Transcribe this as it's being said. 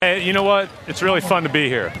you know what? It's really fun to be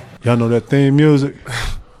here. Y'all know that theme music?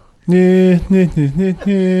 Yeah, yeah, yeah,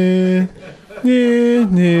 yeah, yeah,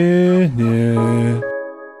 yeah, yeah.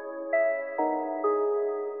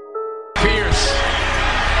 Pierce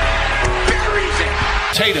buries it.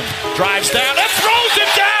 Tatum drives down and throws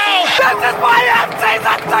it down. This is my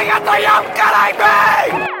in-season ticket. Are you kidding me?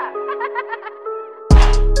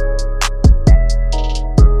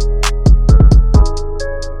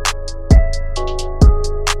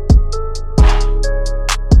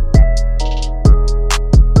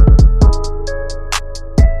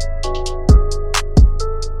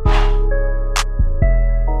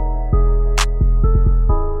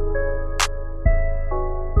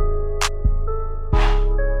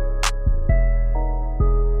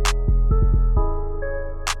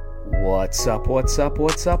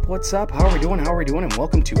 What's up? How are we doing? And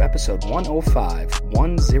welcome to episode 105 of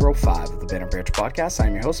the Banner Banter Podcast.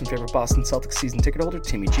 I'm your host and favorite Boston Celtics season ticket holder,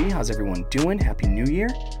 Timmy G. How's everyone doing? Happy New Year.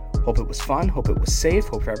 Hope it was fun. Hope it was safe.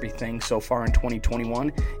 Hope everything so far in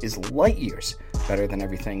 2021 is light years better than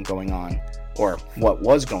everything going on, or what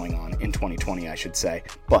was going on in 2020, I should say.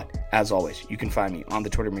 But as always, you can find me on the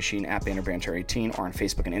Twitter machine at BannerBanter18 or on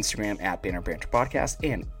Facebook and Instagram at Banner Banter Podcast.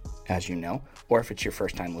 And as you know, or if it's your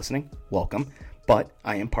first time listening, welcome. But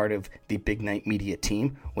I am part of the Big Night Media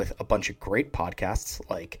team with a bunch of great podcasts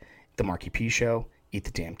like The Marky P Show, Eat the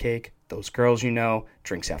Damn Cake, Those Girls You Know,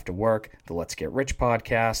 Drinks After Work, the Let's Get Rich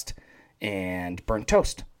podcast, and Burnt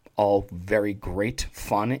Toast. All very great,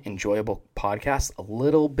 fun, enjoyable podcasts. A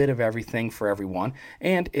little bit of everything for everyone.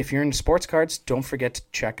 And if you're into sports cards, don't forget to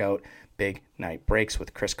check out Big Night Breaks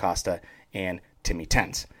with Chris Costa and Timmy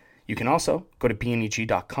Tenz. You can also go to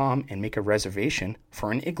bneg.com and make a reservation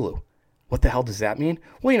for an igloo. What the hell does that mean?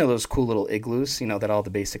 Well, you know those cool little igloos, that all the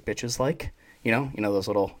basic bitches like? You know those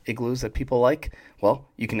little igloos that people like? Well,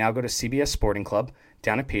 you can now go to CBS Sporting Club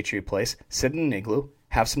down at Patriot Place, sit in an igloo,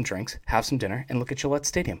 have some drinks, have some dinner, and look at Gillette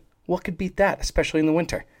Stadium. What could beat that, especially in the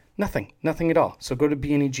winter? Nothing at all. So go to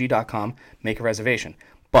bneg.com, make a reservation.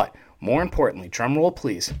 But more importantly, drum roll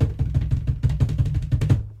please,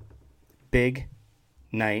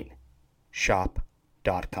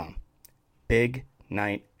 bignightshop.com.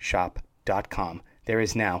 bignightshop.com. There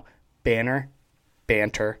is now Banner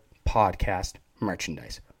Banter Podcast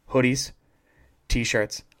merchandise. Hoodies,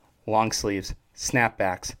 t-shirts, long sleeves,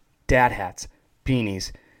 snapbacks, dad hats,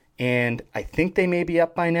 beanies, and I think they may be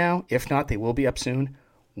up by now. If not, they will be up soon.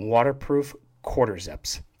 Waterproof quarter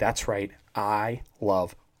zips. That's right. I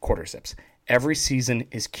love quarter zips. Every season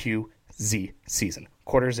is QZ season.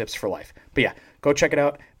 Quarter zips for life. But yeah, go check it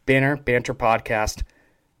out. Banner Banter Podcast.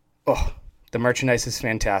 Oh, the merchandise is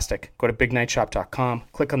fantastic. Go to bignightshop.com,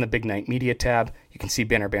 click on the Big Night Media tab. You can see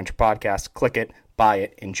Banner Banter Podcast. Click it, buy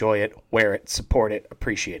it, enjoy it, wear it, support it,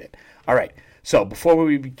 appreciate it. All right, so before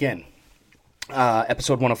we begin,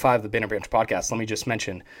 episode 105 of the Banner Banter Podcast, let me just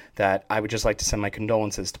mention that I would just like to send my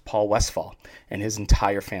condolences to Paul Westphal and his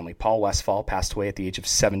entire family. Paul Westphal passed away at the age of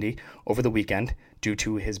 70 over the weekend due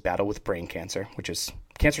to his battle with brain cancer,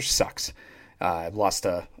 cancer sucks.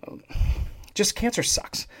 Cancer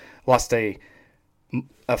sucks. Lost a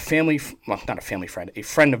friend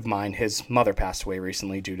of mine. His mother passed away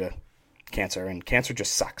recently due to cancer, and cancer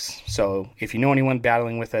just sucks. So if you know anyone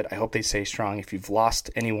battling with it, I hope they stay strong. If you've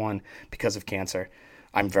lost anyone because of cancer,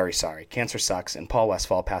 I'm very sorry. Cancer sucks, and Paul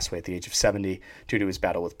Westphal passed away at the age of 70 due to his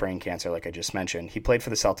battle with brain cancer, like I just mentioned. He played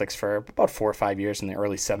for the Celtics for about 4 or 5 years in the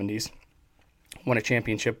early 70s, won a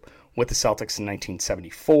championship with the Celtics in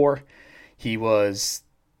 1974. He was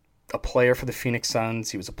a player for the Phoenix Suns.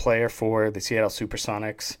 He was a player for the Seattle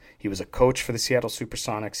Supersonics. He was a coach for the Seattle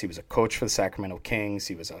Supersonics. He was a coach for the Sacramento Kings.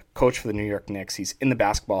 He was a coach for the New York Knicks. He's in the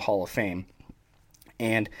Basketball Hall of Fame.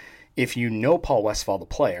 And if you know Paul Westphal, the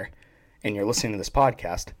player, and you're listening to this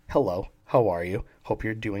podcast, hello, how are you? Hope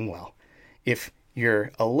you're doing well. If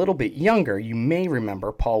you're a little bit younger, you may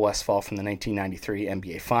remember Paul Westphal from the 1993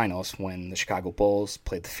 NBA Finals when the Chicago Bulls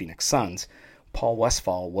played the Phoenix Suns. Paul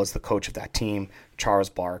Westphal was the coach of that team. Charles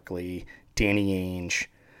Barkley, Danny Ainge,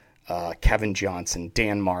 Kevin Johnson,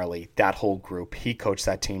 Dan Marley, that whole group. He coached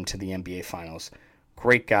that team to the NBA Finals.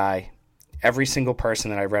 Great guy. Every single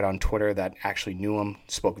person that I read on Twitter that actually knew him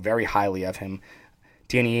spoke very highly of him.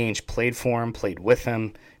 Danny Ainge played for him, played with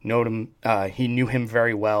him, he knew him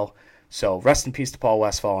very well. So rest in peace to Paul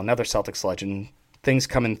Westphal, another Celtics legend. Things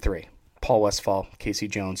come in 3. Paul Westphal, Casey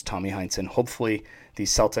Jones, Tommy Heinsohn. Hopefully the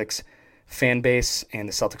Celtics fan base and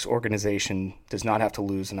the Celtics organization does not have to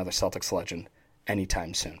lose another Celtics legend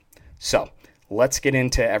anytime soon. So let's get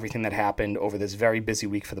into everything that happened over this very busy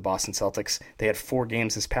week for the Boston Celtics. They had 4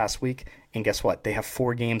 games this past week, and guess what? They have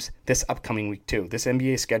 4 games this upcoming week too. This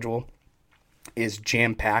NBA schedule is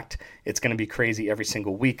jam-packed. It's going to be crazy every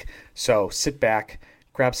single week. So sit back,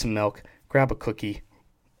 grab some milk, grab a cookie.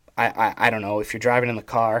 I don't know, if you're driving in the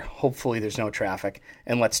car, hopefully there's no traffic,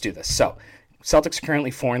 and let's do this. So Celtics are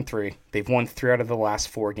currently 4-3. They've won 3 out of the last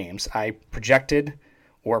 4 games. I projected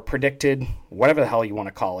or predicted, whatever the hell you want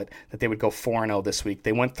to call it, that they would go 4-0 this week.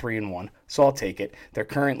 They went 3-1, so I'll take it. They're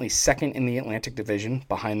currently second in the Atlantic Division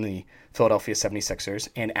behind the Philadelphia 76ers,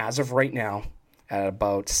 and as of right now, at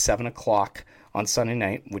about 7 o'clock on Sunday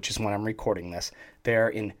night, which is when I'm recording this, they're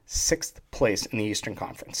in 6th place in the Eastern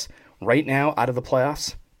Conference. Right now, out of the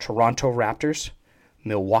playoffs, Toronto Raptors,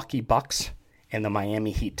 Milwaukee Bucks, and the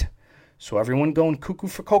Miami Heat. So everyone going cuckoo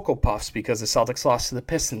for Cocoa Puffs because the Celtics lost to the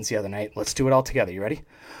Pistons the other night. Let's do it all together. You ready?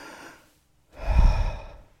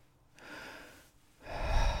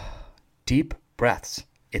 Deep breaths.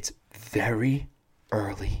 It's very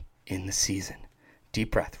early in the season.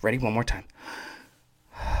 Deep breath. Ready? One more time.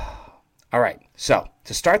 All right. So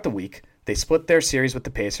to start the week, they split their series with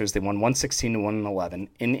the Pacers. They won 116-111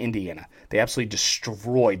 in Indiana. They absolutely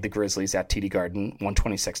destroyed the Grizzlies at TD Garden,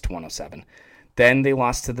 126-107. Then they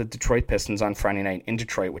lost to the Detroit Pistons on Friday night in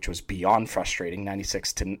Detroit, which was beyond frustrating,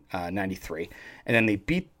 96-93. And then they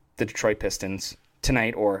beat the Detroit Pistons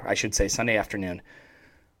tonight, or I should say Sunday afternoon,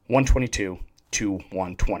 122-120.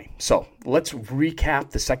 So let's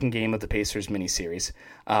recap the second game of the Pacers miniseries.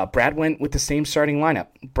 Brad went with the same starting lineup.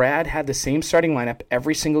 Brad had the same starting lineup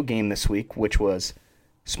every single game this week, which was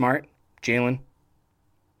Smart, Jalen,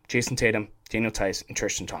 Jason Tatum, Daniel Tice, and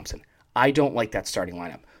Tristan Thompson. I don't like that starting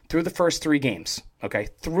lineup. Through the first 3 games,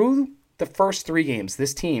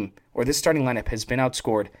 this team, or this starting lineup, has been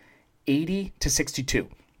outscored 80-62.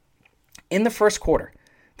 In the first quarter,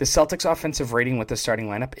 the Celtics' offensive rating with the starting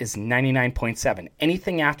lineup is 99.7.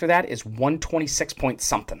 Anything after that is 126 point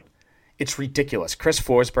something. It's ridiculous. Chris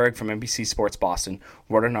Forsberg from NBC Sports Boston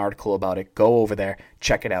wrote an article about it. Go over there,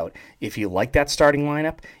 check it out. If you like that starting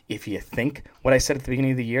lineup, if you think what I said at the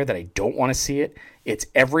beginning of the year, that I don't want to see it, it's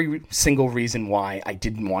every single reason why I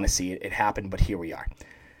didn't want to see it. It happened, but here we are.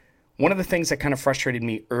 One of the things that kind of frustrated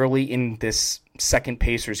me early in this second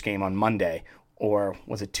Pacers game on Monday, or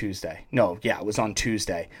was it Tuesday? No, yeah, it was on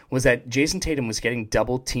Tuesday, was that Jason Tatum was getting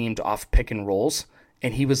double teamed off pick and rolls,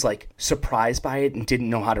 and he was like surprised by it and didn't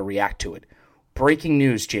know how to react to it. Breaking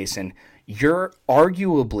news, Jason. You're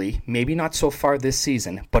arguably, maybe not so far this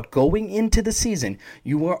season, but going into the season,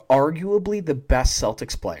 you are arguably the best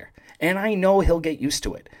Celtics player. And I know he'll get used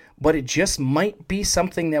to it, but it just might be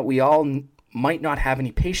something that we all might not have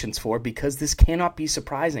any patience for, because this cannot be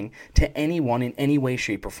surprising to anyone in any way,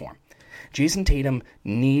 shape, or form. Jason Tatum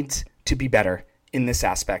needs to be better in this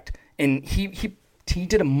aspect, and he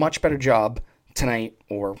did a much better job tonight,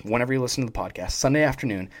 or whenever you listen to the podcast, Sunday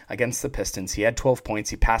afternoon against the Pistons. He had 12 points.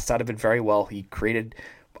 He passed out of it very well. He created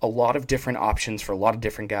a lot of different options for a lot of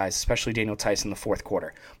different guys, especially Daniel Tice in the fourth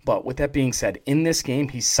quarter. But with that being said, in this game,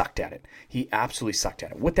 he sucked at it. He absolutely sucked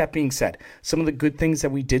at it. With that being said, some of the good things that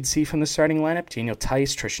we did see from the starting lineup, Daniel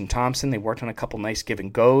Tice, Tristan Thompson, they worked on a couple nice give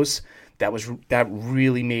and goes. That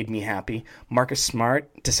really made me happy. Marcus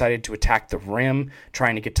Smart decided to attack the rim,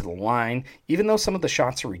 trying to get to the line, even though some of the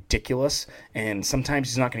shots are ridiculous, and sometimes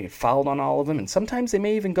he's not going to get fouled on all of them, and sometimes they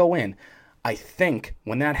may even go in. I think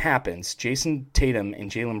when that happens, Jason Tatum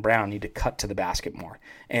and Jaylen Brown need to cut to the basket more,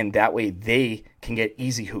 and that way they can get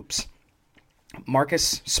easy hoops.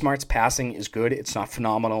 Marcus Smart's passing is good. It's not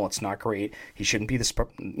phenomenal. It's not great. He shouldn't be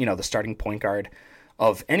the starting point guard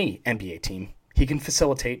of any NBA team. He can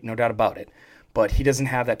facilitate, no doubt about it, but he doesn't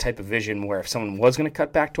have that type of vision where if someone was going to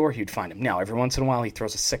cut backdoor, he'd find him. Now, every once in a while, he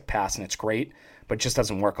throws a sick pass, and it's great, but it just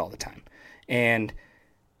doesn't work all the time. And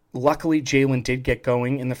luckily, Jalen did get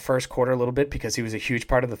going in the first quarter a little bit, because he was a huge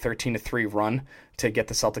part of the 13-3 run to get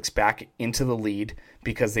the Celtics back into the lead,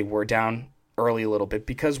 because they were down early a little bit.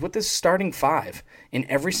 Because with this starting 5, in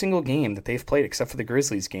every single game that they've played, except for the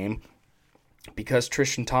Grizzlies game, because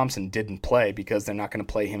Tristan Thompson didn't play, because they're not going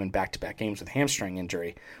to play him in back-to-back games with hamstring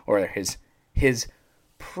injury, or his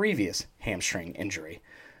previous hamstring injury,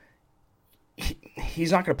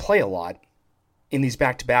 he's not going to play a lot in these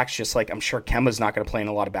back-to-backs, just like I'm sure Kemba's not going to play in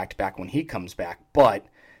a lot of back-to-back when he comes back, but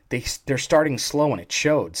they're starting slow, and it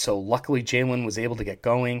showed. So luckily, Jalen was able to get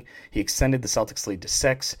going. He extended the Celtics lead to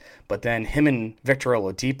 6, but then him and Victor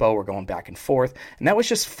Oladipo were going back and forth, and that was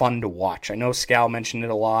just fun to watch. I know Scal mentioned it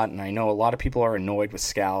a lot, and I know a lot of people are annoyed with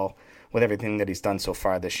Scal, with everything that he's done so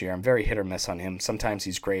far this year. I'm very hit or miss on him. Sometimes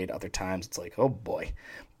he's great, other times it's like, oh boy.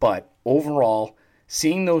 But overall,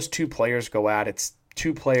 seeing those two players go at it,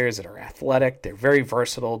 two players that are athletic, they're very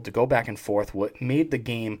versatile, to go back and forth, what made the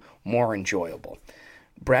game more enjoyable.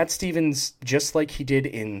 Brad Stevens, just like he did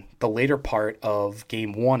in the later part of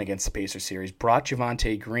Game 1 against the Pacers series, brought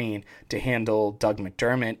Javonte Green to handle Doug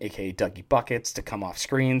McDermott, a.k.a. Dougie Buckets, to come off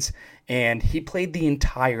screens, and he played the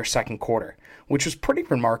entire second quarter, which was pretty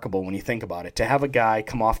remarkable when you think about it. To have a guy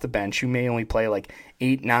come off the bench who may only play like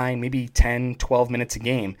 8, 9, maybe 10, 12 minutes a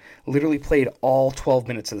game, literally played all 12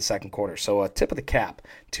 minutes of the second quarter. So a tip of the cap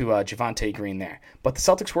to Javonte Green there. But the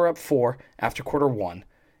Celtics were up 4 after quarter 1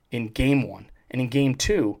 in Game 1. And in Game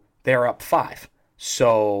 2, they're up 5.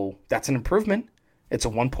 So that's an improvement. It's a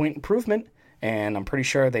 1-point improvement. And I'm pretty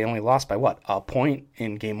sure they only lost by, a point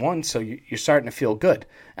in Game 1. So you're starting to feel good.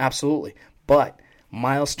 Absolutely. But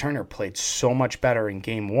Miles Turner played so much better in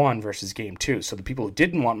Game 1 versus Game 2. So the people who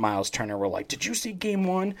didn't want Miles Turner were like, did you see Game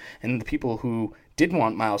 1? And the people who did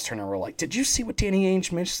want Miles Turner were like, did you see what Danny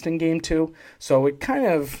Ainge missed in Game 2? So it kind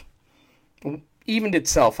of evened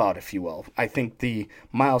itself out, if you will. I think the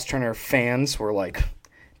Miles Turner fans were like,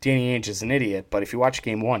 Danny Ainge is an idiot, but if you watch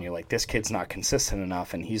Game 1, you're like, this kid's not consistent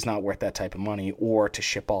enough, and he's not worth that type of money, or to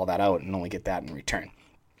ship all that out and only get that in return.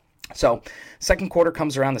 So, second quarter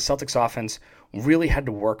comes around, the Celtics offense really had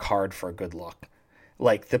to work hard for a good look.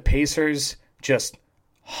 Like, the Pacers just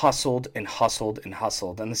hustled and hustled and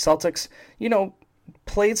hustled, and the Celtics,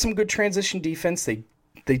 played some good transition defense.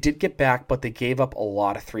 They did get back, but they gave up a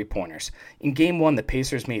lot of three-pointers. In Game 1, the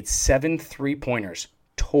Pacers made 7 three-pointers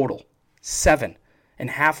total. 7. And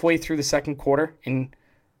halfway through the second quarter,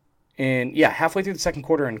 halfway through the second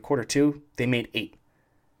quarter in quarter 2, they made 8.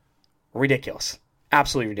 Ridiculous.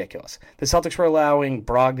 Absolutely ridiculous. The Celtics were allowing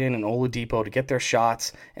Brogdon and Oladipo to get their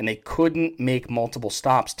shots, and they couldn't make multiple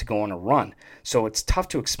stops to go on a run. So it's tough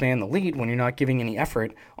to expand the lead when you're not giving any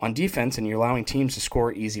effort on defense and you're allowing teams to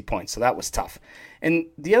score easy points. So that was tough. And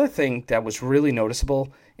the other thing that was really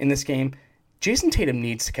noticeable in this game, Jason Tatum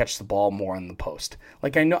needs to catch the ball more in the post.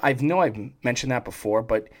 Like I've mentioned that before,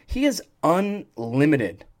 but he has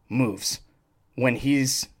unlimited moves when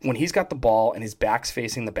he's got the ball and his back's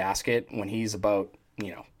facing the basket, when he's about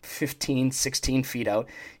 15, 16 feet out.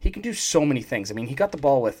 He can do so many things. I mean, he got the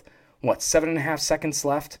ball with, 7.5 seconds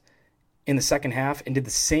left in the second half and did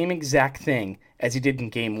the same exact thing as he did in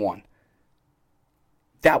Game 1.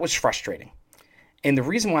 That was frustrating. And the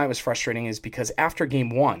reason why it was frustrating is because after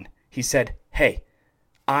Game 1, he said, hey,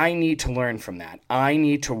 I need to learn from that. I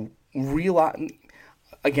need to realize...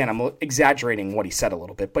 Again, I'm exaggerating what he said a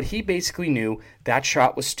little bit, but he basically knew that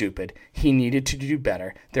shot was stupid. He needed to do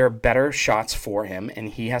better. There are better shots for him, and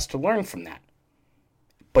he has to learn from that.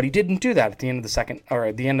 But he didn't do that at the end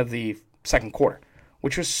of the second quarter,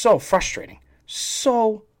 which was so frustrating.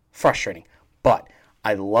 So frustrating. But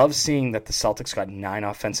I love seeing that the Celtics got 9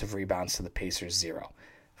 offensive rebounds to the Pacers 0.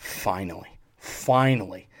 Finally.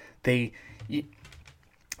 The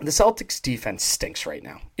Celtics defense stinks right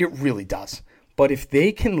now. It really does. But if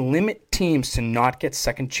they can limit teams to not get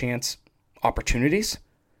second chance opportunities,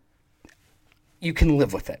 you can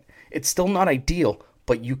live with it. It's still not ideal,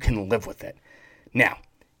 but you can live with it. Now,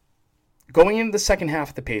 going into the second half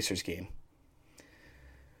of the Pacers game,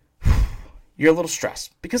 you're a little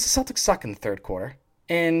stressed because the Celtics suck in the third quarter,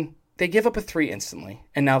 and they give up a 3 instantly,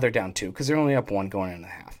 and now they're down 2 because they're only up 1 going into the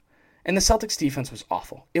half. And the Celtics defense was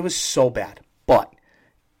awful. It was so bad. But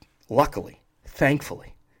luckily,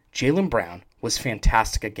 thankfully, Jaylen Brown was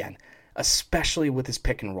fantastic again, especially with his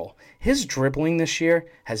pick and roll. His dribbling this year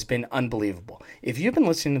has been unbelievable. If you've been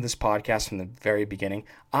listening to this podcast from the very beginning,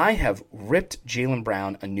 I have ripped Jaylen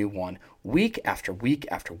Brown a new one week after week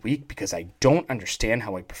after week because I don't understand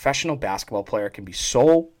how a professional basketball player can be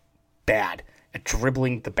so bad at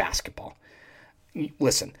dribbling the basketball.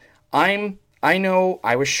 Listen, I know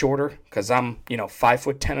I was shorter because I'm,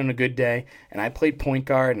 5'10" on a good day, and I played point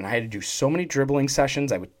guard, and I had to do so many dribbling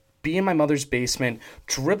sessions. I would be in my mother's basement,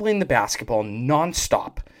 dribbling the basketball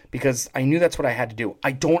nonstop because I knew that's what I had to do.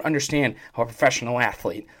 I don't understand how a professional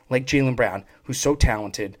athlete like Jaylen Brown, who's so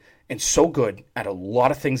talented and so good at a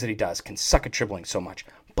lot of things that he does, can suck at dribbling so much.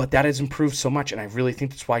 But that has improved so much, and I really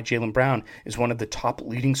think that's why Jaylen Brown is one of the top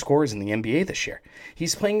leading scorers in the NBA this year.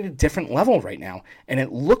 He's playing at a different level right now, and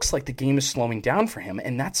it looks like the game is slowing down for him,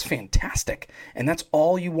 and that's fantastic. And that's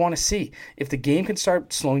all you want to see. If the game can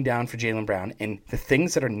start slowing down for Jaylen Brown, and the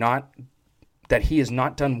things that he has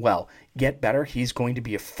not done well get better, he's going to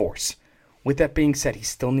be a force. With that being said, he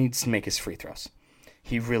still needs to make his free throws.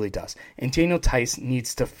 He really does. And Daniel Theis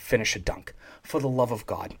needs to finish a dunk. For the love of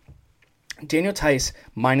God. Daniel Theis,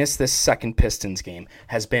 minus this second Pistons game,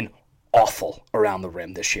 has been awful around the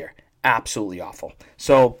rim this year. Absolutely awful.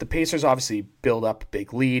 So the Pacers obviously build up a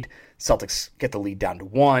big lead. Celtics get the lead down to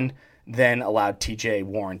 1, then allowed TJ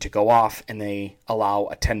Warren to go off, and they allow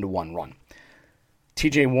a 10-1 run.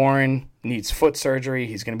 TJ Warren needs foot surgery.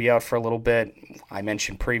 He's going to be out for a little bit. I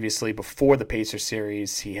mentioned previously before the Pacers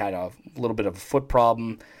series, he had a little bit of a foot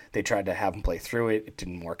problem. They tried to have him play through it. It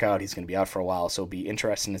didn't work out. He's going to be out for a while, so it'll be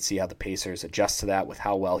interesting to see how the Pacers adjust to that with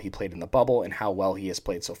how well he played in the bubble and how well he has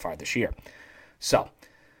played so far this year. So,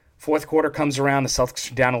 fourth quarter comes around. The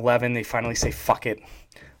Celtics are down 11. They finally say, fuck it.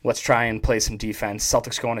 Let's try and play some defense.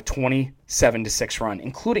 Celtics go on a 27-6 run,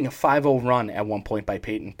 including a 5-0 run at one point by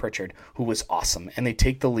Peyton Pritchard, who was awesome. And they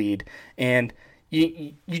take the lead. And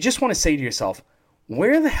you just want to say to yourself,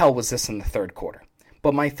 where the hell was this in the third quarter?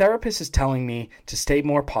 But my therapist is telling me to stay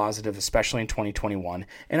more positive, especially in 2021.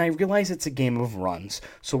 And I realize it's a game of runs.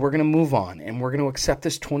 So we're going to move on, and we're going to accept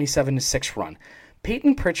this 27-6 run.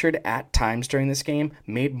 Peyton Pritchard at times during this game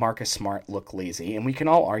made Marcus Smart look lazy, and we can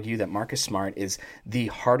all argue that Marcus Smart is the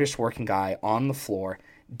hardest working guy on the floor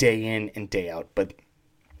day in and day out. But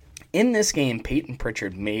in this game, Peyton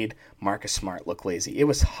Pritchard made Marcus Smart look lazy. It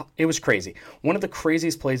was crazy. One of the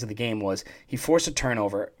craziest plays of the game was he forced a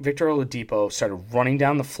turnover. Victor Oladipo started running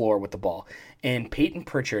down the floor with the ball, and Peyton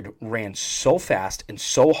Pritchard ran so fast and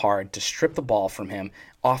so hard to strip the ball from him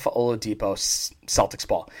off of Oladipo's Celtics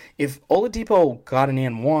ball. If Oladipo got an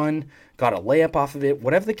and one, got a layup off of it,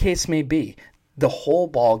 whatever the case may be, the whole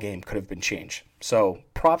ball game could have been changed. So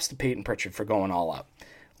props to Peyton Pritchard for going all out.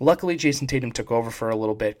 Luckily, Jason Tatum took over for a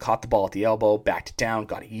little bit, caught the ball at the elbow, backed it down,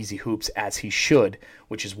 got easy hoops as he should,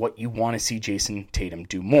 which is what you want to see Jason Tatum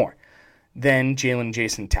do more. Then Jalen and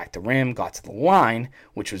Jason attacked the rim, got to the line,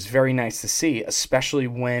 which was very nice to see, especially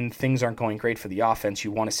when things aren't going great for the offense.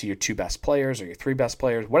 You want to see your two best players or your three best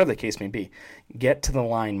players, whatever the case may be, get to the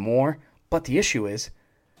line more. But the issue is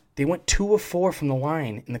they went 2 of 4 from the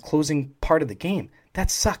line in the closing part of the game. That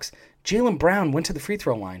sucks. Jaylen Brown went to the free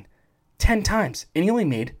throw line 10 times, and he only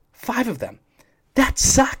made 5 of them. That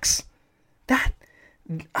sucks. That,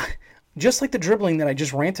 just like the dribbling that I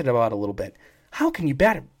just ranted about a little bit, how can you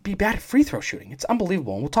be bad at free throw shooting? It's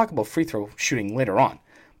unbelievable, and we'll talk about free throw shooting later on.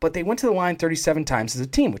 But they went to the line 37 times as a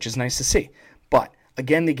team, which is nice to see. But,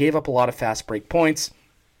 again, they gave up a lot of fast break points.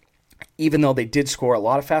 Even though they did score a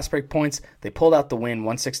lot of fast break points, they pulled out the win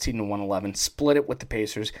 116-111, split it with the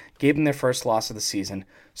Pacers, gave them their first loss of the season,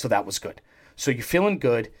 so that was good. So you're feeling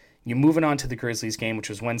good. You're moving on to the Grizzlies game, which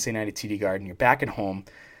was Wednesday night at TD Garden. You're back at home.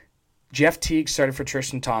 Jeff Teague started for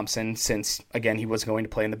Tristan Thompson since, again, he was going to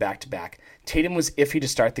play in the back-to-back. Tatum was iffy to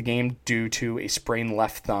start the game due to a sprained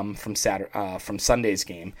left thumb from Sunday's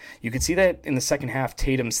game. You could see that in the second half,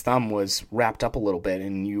 Tatum's thumb was wrapped up a little bit,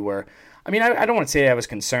 and you were... I mean, I don't want to say I was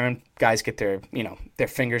concerned. Guys get their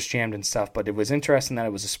fingers jammed and stuff, but it was interesting that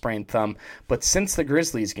it was a sprained thumb. But since the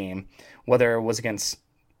Grizzlies game, whether it was against...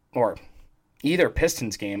 or either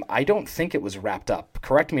Pistons game, I don't think it was wrapped up.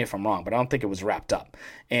 Correct me if I'm wrong, but I don't think it was wrapped up.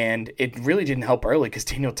 And it really didn't help early because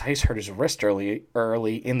Daniel Tice hurt his wrist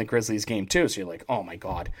early in the Grizzlies game too. So you're like, oh my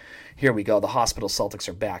God, here we go. The hospital Celtics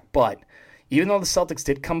are back. But even though the Celtics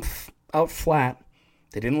did come out flat,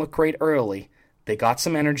 they didn't look great early. They got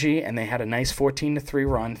some energy, and they had a nice 14-3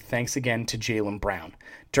 run, thanks again to Jaylen Brown.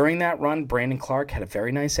 During that run, Brandon Clark had a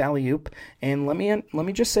very nice alley-oop. And let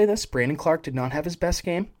me just say this. Brandon Clark did not have his best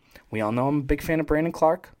game. We all know I'm a big fan of Brandon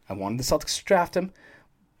Clark. I wanted the Celtics to draft him.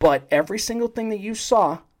 But every single thing that you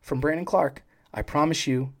saw from Brandon Clark, I promise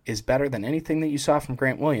you, is better than anything that you saw from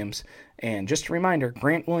Grant Williams. And just a reminder,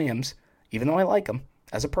 Grant Williams, even though I like him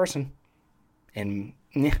as a person and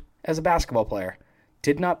as a basketball player,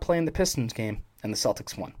 did not play in the Pistons game, and the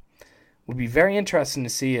Celtics won. Would be very interesting to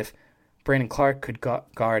see if Brandon Clark could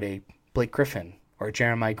guard a Blake Griffin or a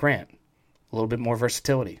Jeremiah Grant. A little bit more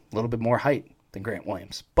versatility, a little bit more height than Grant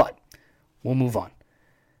Williams. But we'll move on.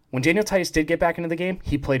 When Daniel Tice did get back into the game,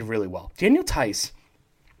 he played really well. Daniel Tice,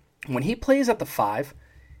 when he plays at the 5,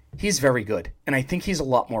 he's very good. And I think he's a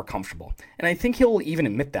lot more comfortable. And I think he'll even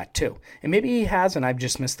admit that too. And maybe he has, and I've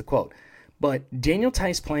just missed the quote. But Daniel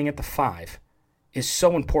Tice playing at the 5 is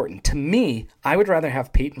so important. To me, I would rather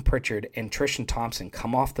have Peyton Pritchard and Tristan Thompson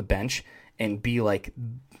come off the bench and be like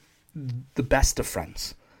the best of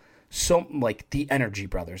friends. So, like the Energy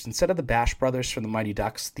Brothers. Instead of the Bash Brothers from the Mighty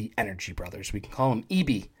Ducks, the Energy Brothers. We can call them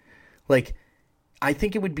EB. Like, I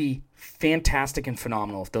think it would be fantastic and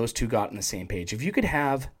phenomenal if those two got on the same page. If you could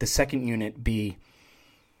have the second unit be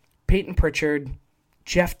Peyton Pritchard,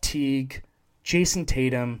 Jeff Teague, Jason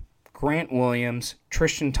Tatum, Grant Williams,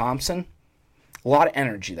 Tristan Thompson, a lot of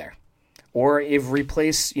energy there. Or if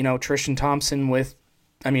replace, Tristan Thompson with,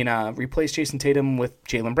 replace Jason Tatum with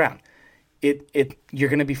Jaylen Brown. You're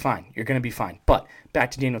going to be fine. You're going to be fine. But back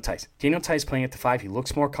to Daniel Tice. Daniel Tice playing at the 5. He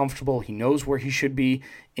looks more comfortable. He knows where he should be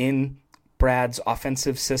in Brad's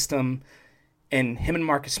offensive system. And him and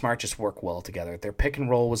Marcus Smart just work well together. Their pick and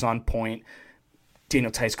roll was on point.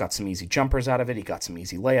 Daniel Theis got some easy jumpers out of it. He got some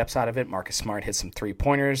easy layups out of it. Marcus Smart hit some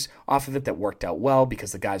three-pointers off of it that worked out well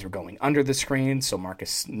because the guys were going under the screen, so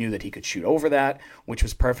Marcus knew that he could shoot over that, which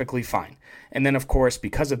was perfectly fine. And then, of course,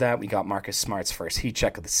 because of that, we got Marcus Smart's first heat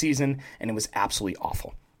check of the season, and it was absolutely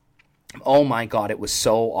awful. Oh my God, it was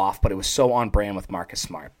so off, but it was so on brand with Marcus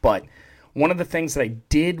Smart. But one of the things that I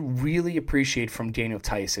did really appreciate from Daniel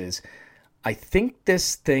Theis is I think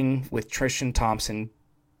this thing with Tristan Thompson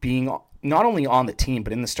being not only on the team,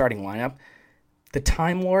 but in the starting lineup, the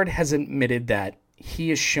Time Lord has admitted that he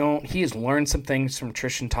has learned some things from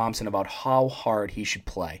Tristan Thompson about how hard he should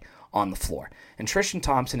play on the floor. And Tristan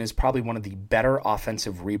Thompson is probably one of the better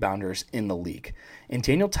offensive rebounders in the league. And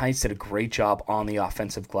Daniel Theis did a great job on the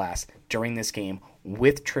offensive glass during this game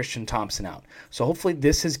with Tristan Thompson out. So hopefully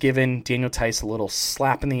this has given Daniel Theis a little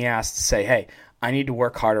slap in the ass to say, hey, I need to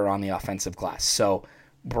work harder on the offensive glass. So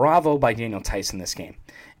bravo by Daniel Theis in this game.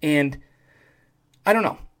 And I don't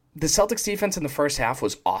know. The Celtics defense in the first half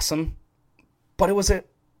was awesome, but it was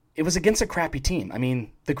against a crappy team. I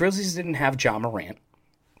mean, the Grizzlies didn't have Ja Morant,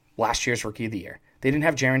 last year's Rookie of the Year. They didn't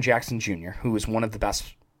have Jaren Jackson Jr., who was one of the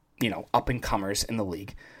best, up-and-comers in the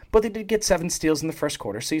league. But they did get 7 steals in the first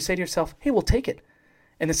quarter, so you say to yourself, hey, we'll take it.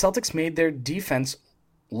 And the Celtics made their defense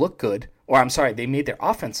look good, they made their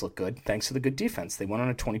offense look good thanks to the good defense. They went on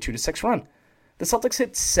a 22-6 run. The Celtics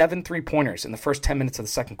hit 7 3-pointers in the first 10 minutes of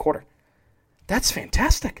the second quarter. That's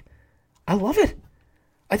fantastic. I love it.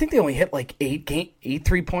 I think they only hit like 8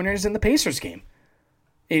 3-pointers in the Pacers game.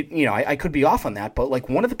 I could be off on that, but like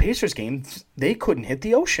one of the Pacers games, they couldn't hit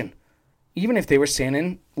the ocean. Even if they were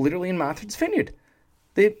standing literally in Martha's Vineyard.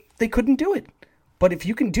 They couldn't do it. But if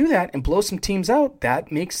you can do that and blow some teams out,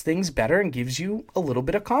 that makes things better and gives you a little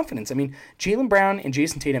bit of confidence. I mean, Jaylen Brown and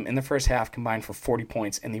Jason Tatum in the first half combined for 40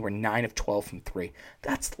 points, and they were 9 of 12 from 3.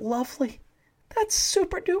 That's lovely. That's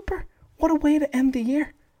super duper. What a way to end the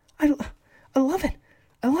year. I love it.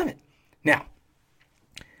 I love it. Now,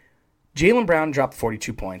 Jaylen Brown dropped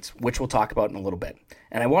 42 points, which we'll talk about in a little bit.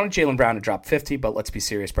 And I wanted Jaylen Brown to drop 50, but let's be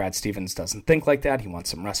serious. Brad Stevens doesn't think like that. He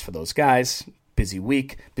wants some rest for those guys. Busy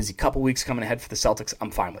week, busy couple weeks coming ahead for the Celtics.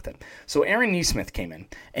 I'm fine with it. So Aaron Nesmith came in,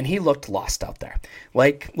 and he looked lost out there.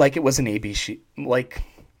 Like it was an ABC, like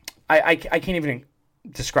I can't even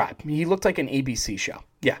describe. He looked like an ABC show.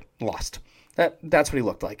 Yeah, lost. That's what he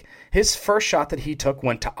looked like. His first shot that he took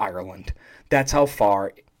went to Ireland. That's how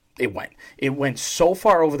far it went. It went so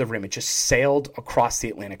far over the rim, it just sailed across the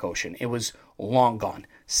Atlantic Ocean. It was long gone.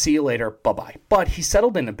 See you later. Bye-bye. But he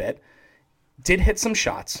settled in a bit, did hit some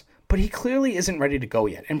shots, but he clearly isn't ready to go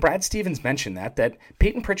yet. And Brad Stevens mentioned that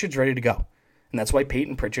Peyton Pritchard's ready to go. And that's why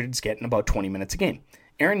Peyton Pritchard's getting about 20 minutes a game.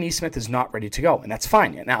 Aaron Nesmith is not ready to go, and that's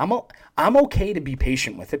fine. Now, I'm okay to be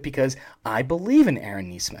patient with it because I believe in Aaron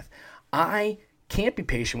Nesmith. I can't be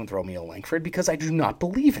patient with Romeo Langford because I do not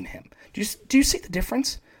believe in him. Do you see the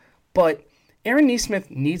difference? But Aaron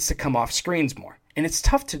Nesmith needs to come off screens more. And it's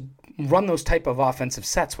tough to run those type of offensive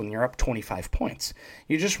sets when you're up 25 points.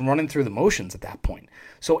 You're just running through the motions at that point.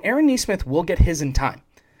 So Aaron Nesmith will get his in time.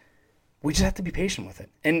 We just have to be patient with it.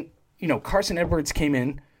 And, Carson Edwards came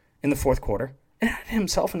in the fourth quarter and had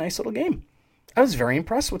himself a nice little game. I was very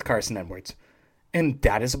impressed with Carson Edwards. And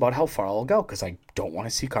that is about how far I'll go because I don't want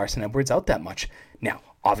to see Carson Edwards out that much. Now,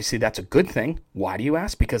 obviously that's a good thing. Why do you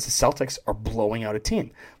ask? Because the Celtics are blowing out a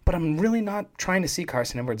team. But I'm really not trying to see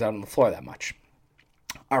Carson Edwards out on the floor that much.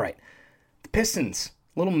 All right. The Pistons.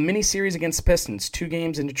 A little mini-series against the Pistons. 2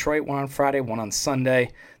 games in Detroit, one on Friday, one on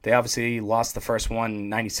Sunday. They obviously lost the first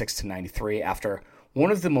one 96-93 after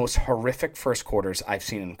one of the most horrific first quarters I've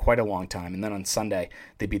seen in quite a long time. And then on Sunday,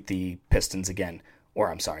 they beat the Pistons again.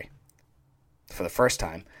 For the first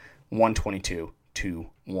time,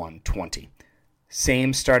 122-120.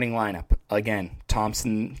 Same starting lineup. Again,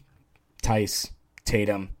 Thompson, Theis,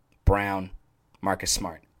 Tatum, Brown, Marcus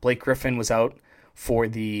Smart. Blake Griffin was out for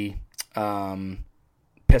the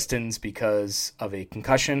Pistons because of a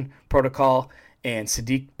concussion protocol, and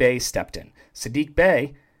Saddiq Bey stepped in. Saddiq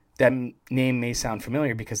Bey, that name may sound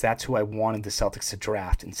familiar because that's who I wanted the Celtics to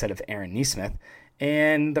draft instead of Aaron Nesmith.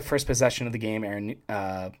 And the first possession of the game,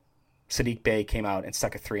 Saddiq Bey came out and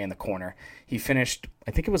stuck a 3 in the corner. He finished,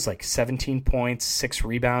 I think it was like 17 points, 6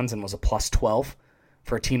 rebounds, and was a plus 12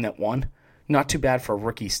 for a team that won. Not too bad for a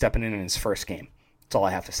rookie stepping in his first game. That's all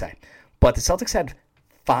I have to say. But the Celtics had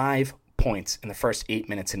 5 points in the first 8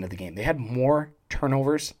 minutes into the game. They had more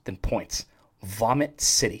turnovers than points. Vomit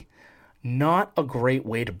City. Not a great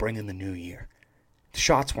way to bring in the new year.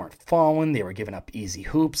 Shots weren't falling. They were giving up easy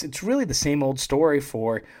hoops. It's really the same old story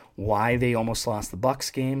for why they almost lost the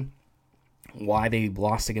Bucks game. why they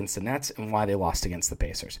lost against the Nets and why they lost against the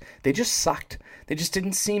Pacers. They just sucked. They just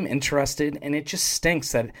didn't seem interested, and it just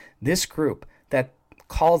stinks that this group that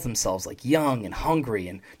calls themselves like young and hungry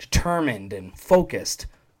and determined and focused,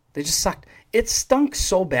 they just sucked. It stunk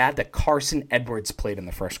so bad that Carson Edwards played in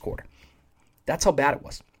the first quarter. That's how bad it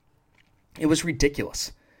was. It was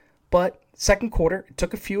ridiculous. But second quarter, it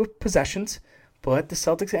took a few possessions, but the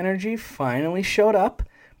Celtics' energy finally showed up.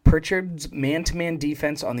 Pritchard's man-to-man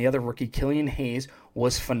defense on the other rookie, Killian Hayes,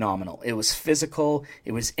 was phenomenal. It was physical.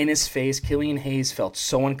 It was in his face. Killian Hayes felt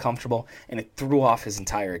so uncomfortable, and it threw off his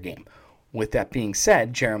entire game. With that being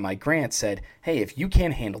said, Jeremiah Grant said, hey, if you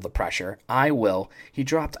can't handle the pressure, I will. He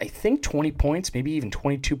dropped, I think, 20 points, maybe even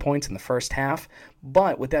 22 points in the first half.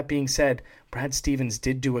 But with that being said, Brad Stevens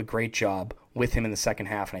did do a great job with him in the second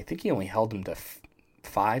half, and I think he only held him to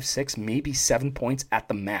 5, 6, maybe 7 points at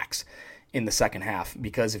the max in the second half,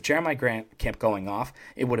 because if Jeremiah Grant kept going off,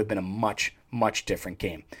 it would have been a much, much different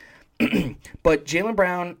game. But Jaylen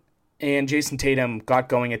Brown and Jason Tatum got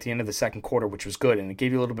going at the end of the second quarter, which was good, and it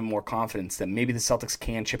gave you a little bit more confidence that maybe the Celtics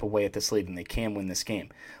can chip away at this lead and they can win this game.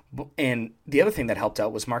 And the other thing that helped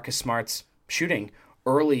out was Marcus Smart's shooting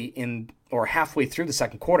early in or halfway through the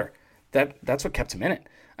second quarter. That's what kept him in it.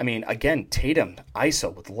 I mean, again, Tatum,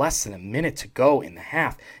 ISO, with less than a minute to go in the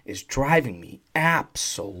half, is driving me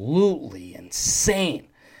absolutely insane.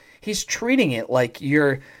 He's treating it like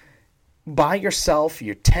you're by yourself,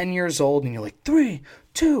 you're 10 years old, and you're like, 3,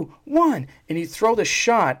 2, 1, and you throw the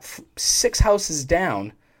shot 6 houses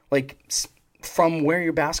down, like from where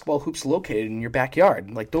your basketball hoop's located in your backyard.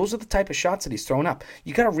 Like, those are the type of shots that he's throwing up.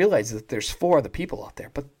 You got to realize that there's 4 other people out there.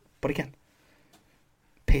 But again,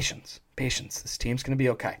 patience. This team's going to be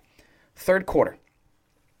okay. Third quarter,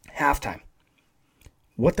 halftime.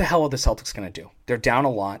 What the hell are the Celtics going to do? They're down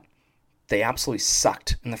a lot. They absolutely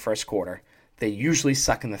sucked in the first quarter. They usually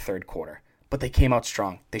suck in the third quarter, but they came out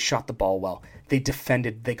strong. They shot the ball well. They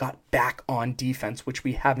defended. They got back on defense, which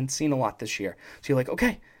we haven't seen a lot this year. So you're like,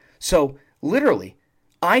 okay. So literally,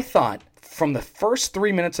 I thought from the first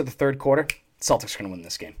 3 minutes of the third quarter, Celtics are going to win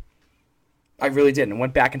this game. I really did. And it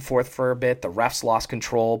went back and forth for a bit. The refs lost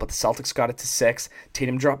control, but the Celtics got it to 6.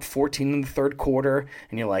 Tatum dropped 14 in the third quarter.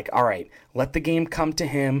 And you're like, all right, let the game come to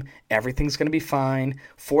him. Everything's going to be fine.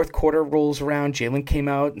 Fourth quarter rolls around. Jaylen came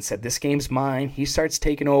out and said, this game's mine. He starts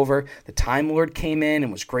taking over. The Time Lord came in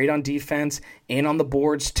and was great on defense and on the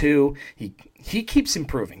boards too. He keeps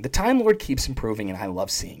improving. The Time Lord keeps improving, and I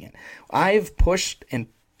love seeing it. I've pushed and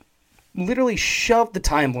literally shoved the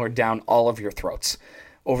Time Lord down all of your throats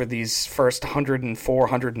over these first 104,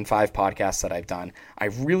 105 podcasts that I've done. I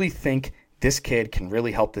really think this kid can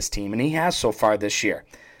really help this team, and he has so far this year.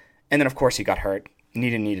 And then, of course, he got hurt.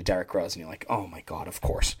 Needed Derrick Rose, and you're like, oh my God, of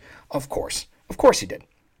course he did.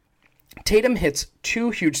 Tatum hits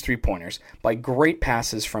 2 huge three-pointers by great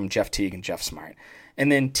passes from Jeff Teague and Jeff Smart.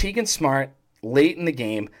 And then Teague and Smart, late in the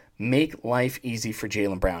game, make life easy for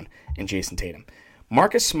Jaylen Brown and Jason Tatum.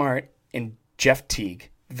 Marcus Smart and Jeff Teague,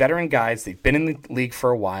 veteran guys, they've been in the league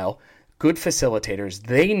for a while, good facilitators.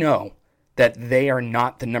 They know that they are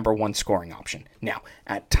not the number one scoring option. Now,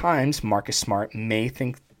 at times, Marcus Smart may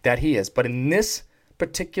think that he is, but in this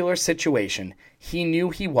particular situation, he knew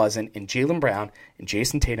he wasn't, and Jaylen Brown and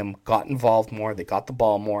Jason Tatum got involved more. They got the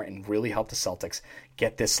ball more and really helped the Celtics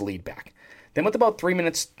get this lead back. Then with about 3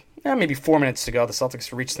 minutes, maybe 4 minutes to go, the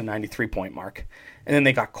Celtics reached the 93-point mark, and then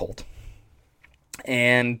they got cold.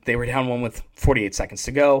 And they were down 1 with 48 seconds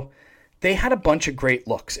to go. They had a bunch of great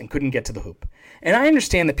looks and couldn't get to the hoop. And I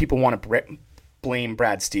understand that people want to blame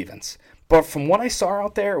Brad Stevens, but from what I saw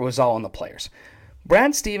out there, it was all on the players.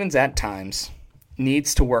 Brad Stevens at times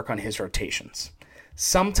needs to work on his rotations.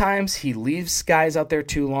 Sometimes he leaves guys out there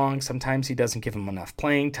too long. Sometimes he doesn't give them enough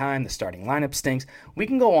playing time. The starting lineup stinks. We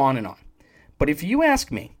can go on and on. But if you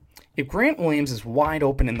ask me, if Grant Williams is wide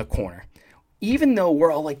open in the corner, even though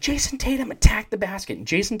we're all like, Jason Tatum attacked the basket, and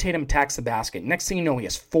Jason Tatum attacks the basket, next thing you know, he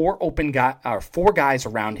has 4 guys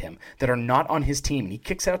around him that are not on his team, and he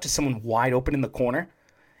kicks it out to someone wide open in the corner,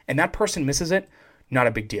 and that person misses it, not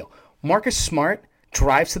a big deal. Marcus Smart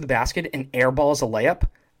drives to the basket and airballs a layup,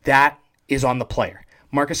 that is on the player.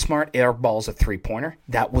 Marcus Smart airballs a three-pointer,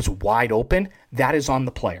 that was wide open, that is on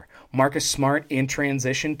the player. Marcus Smart in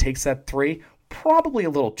transition takes that 3, probably a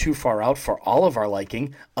little too far out for all of our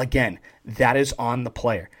liking. Again, that is on the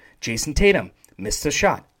player. Jason Tatum missed a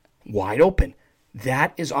shot, wide open.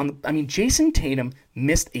 That is on Jason Tatum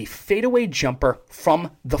missed a fadeaway jumper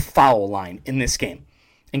from the foul line in this game.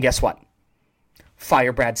 And guess what?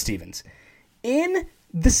 Fire Brad Stevens. In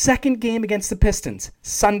the second game against the Pistons,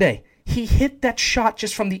 Sunday, he hit that shot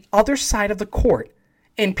just from the other side of the court.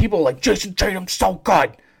 And people are like, Jason Tatum's so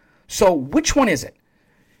good. So which one is it?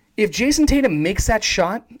 If Jason Tatum makes that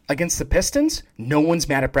shot against the Pistons, no one's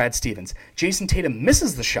mad at Brad Stevens. Jason Tatum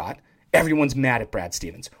misses the shot, everyone's mad at Brad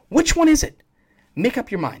Stevens. Which one is it? Make up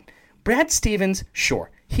your mind. Brad Stevens,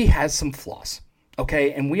 sure, he has some flaws.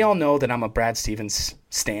 Okay, and we all know that I'm a Brad Stevens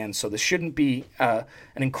stan, so this shouldn't be an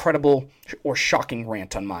incredible or shocking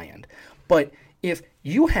rant on my end. But if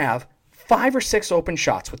you have 5 or 6 open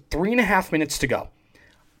shots with 3.5 minutes to go,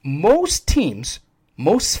 most teams,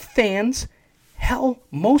 most fans, hell,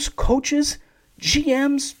 most coaches,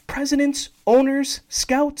 GMs, presidents, owners,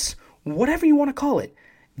 scouts, whatever you want to call it,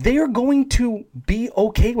 they are going to be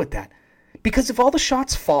okay with that. Because if all the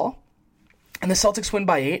shots fall, and the Celtics win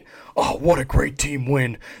by 8. Oh, what a great team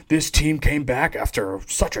win. This team came back after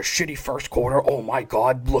such a shitty first quarter. Oh, my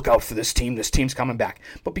God, look out for this team. This team's coming back.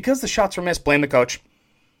 But because the shots were missed, blame the coach.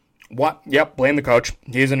 What? Yep, blame the coach.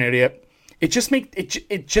 He's an idiot. It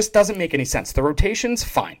just doesn't make any sense. The rotations,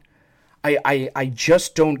 fine. I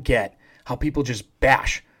just don't get how people just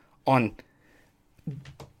bash on...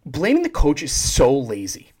 Blaming the coach is so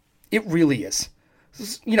lazy. It really is.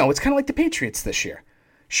 You know, it's kind of like the Patriots this year.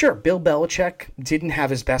 Sure, Bill Belichick didn't have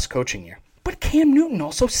his best coaching year, but Cam Newton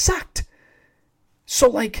also sucked. So,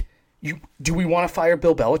 do we want to fire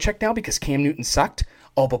Bill Belichick now because Cam Newton sucked?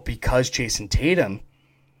 Oh, but because Jason Tatum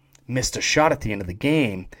missed a shot at the end of the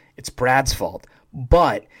game, it's Brad's fault.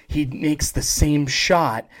 But he makes the same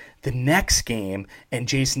shot the next game, and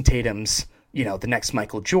Jason Tatum's, the next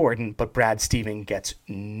Michael Jordan, but Brad Stevens gets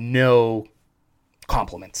no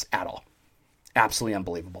compliments at all. Absolutely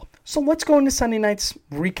unbelievable. So let's go into Sunday night's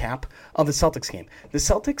recap of the Celtics game. The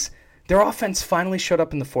Celtics, their offense finally showed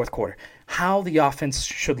up in the fourth quarter. How the offense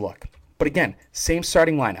should look. But again, same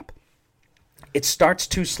starting lineup. It starts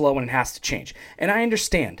too slow and it has to change. And I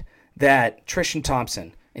understand that Tristan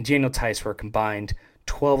Thompson and Daniel Tice were combined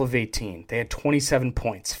 12 of 18. They had 27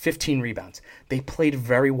 points, 15 rebounds. They played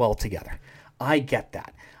very well together. I get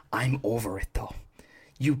that. I'm over it, though.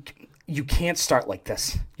 You can't start like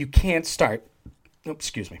this. You can't start...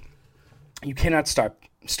 excuse me. You cannot start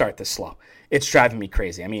this slow. It's driving me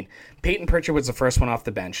crazy. I mean, Peyton Pritchard was the first one off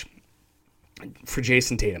the bench for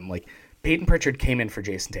Jason Tatum. Peyton Pritchard came in for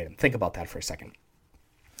Jason Tatum. Think about that for a second.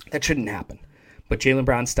 That shouldn't happen. But Jaylen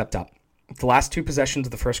Brown stepped up. The last 2 possessions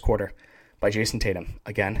of the first quarter by Jason Tatum.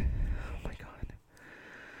 Again. Oh, my God.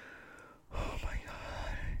 Oh, my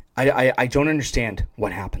God. I don't understand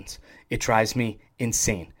what happens. It drives me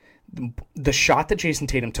insane. The shot that Jason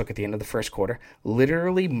Tatum took at the end of the first quarter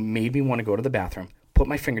literally made me want to go to the bathroom, put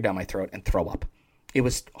my finger down my throat, and throw up. It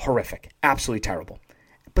was horrific. Absolutely terrible.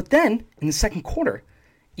 But then, in the second quarter,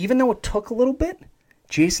 even though it took a little bit,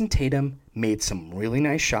 Jason Tatum made some really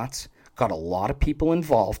nice shots, got a lot of people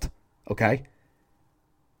involved, okay?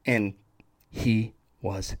 And he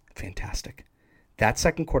was fantastic. That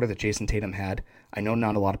second quarter that Jason Tatum had, I know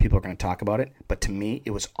not a lot of people are going to talk about it, but to me,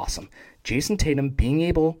 it was awesome. Jason Tatum being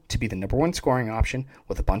able to be the number 1 scoring option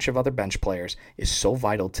with a bunch of other bench players is so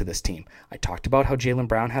vital to this team. I talked about how Jaylen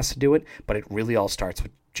Brown has to do it, but it really all starts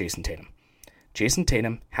with Jason Tatum. Jason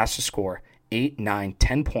Tatum has to score 8, 9,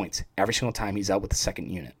 10 points every single time he's out with the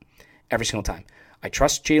second unit. Every single time. I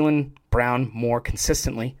trust Jaylen Brown more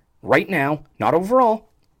consistently right now, not overall.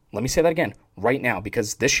 Let me say that again. Right now,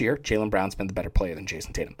 because this year, Jaylen Brown's been the better player than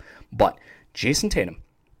Jason Tatum. But Jason Tatum,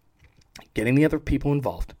 getting the other people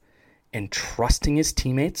involved and trusting his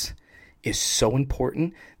teammates is so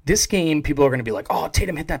important. This game, people are going to be like, oh,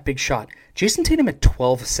 Tatum hit that big shot. Jason Tatum had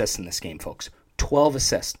 12 assists in this game, folks. 12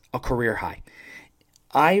 assists, a career high.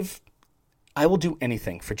 I will do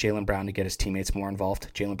anything for Jaylen Brown to get his teammates more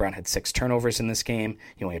involved. Jaylen Brown had 6 turnovers in this game.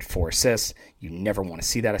 He only had 4 assists. You never want to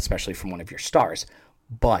see that, especially from one of your stars.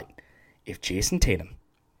 But if Jason Tatum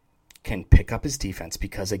can pick up his defense,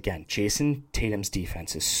 because again, Jason Tatum's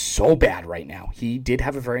defense is so bad right now. He did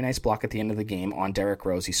have a very nice block at the end of the game on Derrick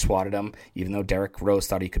Rose. He swatted him, even though Derrick Rose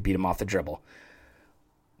thought he could beat him off the dribble.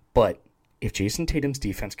 But if Jason Tatum's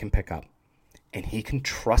defense can pick up, and he can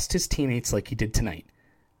trust his teammates like he did tonight,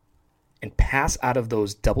 and pass out of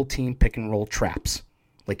those double-team pick-and-roll traps,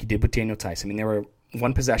 like he did with Daniel Tice. I mean, there were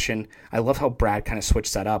one possession. I love how Brad kind of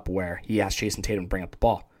switched that up, where he asked Jason Tatum to bring up the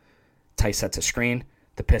ball. Tice sets a screen.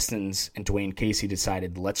 The Pistons and Dwayne Casey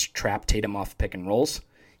decided, let's trap Tatum off pick and rolls.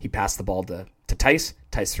 He passed the ball to Tice.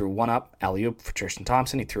 Tice threw one up, alley-oop for Tristan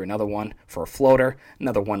Thompson. He threw another one for a floater.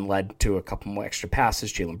 Another one led to a couple more extra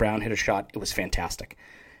passes. Jaylen Brown hit a shot. It was fantastic.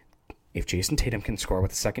 If Jason Tatum can score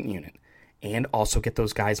with the second unit and also get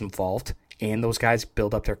those guys involved and those guys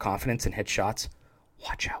build up their confidence and hit shots,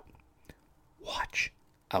 watch out. Watch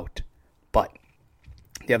out. But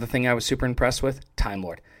the other thing I was super impressed with, Time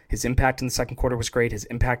Lord. His impact in the second quarter was great. His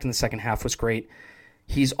impact in the second half was great.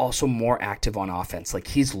 he's also more active on offense. Like,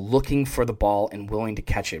 he's looking for the ball and willing to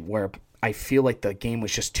catch it, where I feel like the game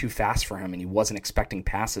was just too fast for him and he wasn't expecting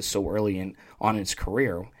passes so early on in his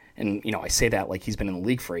career. And, I say that like he's been in the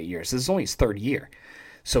league for 8 years. This is only his third year.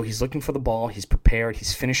 So he's looking for the ball, he's prepared,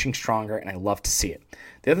 he's finishing stronger, and I love to see it.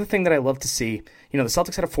 The other thing that I love to see, the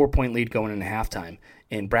Celtics had a 4-point lead going into halftime,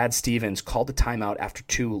 and Brad Stevens called a timeout after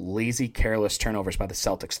 2 lazy, careless turnovers by the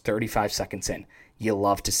Celtics 35 seconds in. You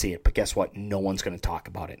love to see it, but guess what? No one's going to talk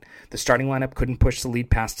about it. The starting lineup couldn't push the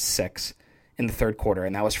lead past 6 in the third quarter,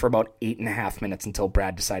 and that was for about 8.5 minutes until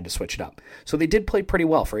Brad decided to switch it up. So they did play pretty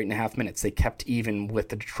well for 8.5 minutes. They kept even with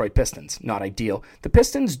the Detroit Pistons. Not ideal. The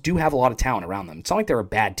Pistons do have a lot of talent around them. It's not like they're a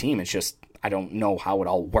bad team. It's just I don't know how it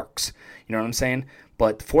all works. You know what I'm saying?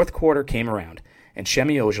 But the fourth quarter came around, and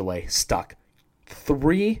Semi Ojeleye stuck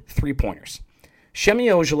 3 3-pointers. Semi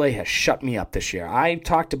Ojeleye has shut me up this year. I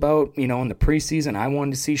talked about, in the preseason, I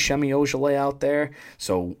wanted to see Semi Ojeleye out there.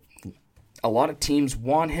 So a lot of teams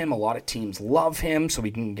want him. A lot of teams love him, so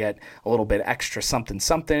we can get a little bit extra something.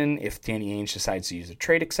 If Danny Ainge decides to use a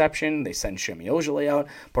trade exception, they send Semi Ojeleye out.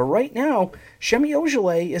 But right now, Semi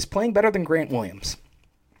Ojeleye is playing better than Grant Williams.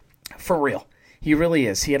 For real. He really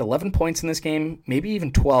is. He had 11 points in this game, maybe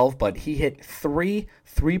even 12, but he hit 3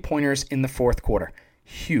 3-pointers in the fourth quarter.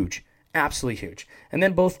 Huge. Absolutely huge. And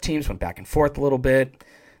then both teams went back and forth a little bit.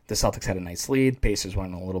 The Celtics had a nice lead. Pacers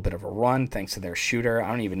went on a little bit of a run thanks to their shooter. I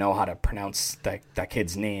don't even know how to pronounce that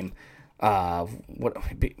kid's name. Milakula?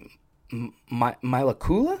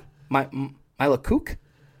 Milakook?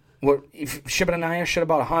 Shibanaya should have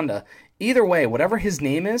bought a Honda. Either way, whatever his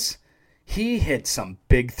name is, he hit some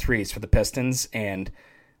big threes for the Pistons, and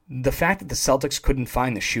the fact that the Celtics couldn't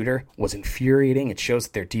find the shooter was infuriating. It shows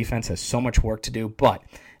that their defense has so much work to do, but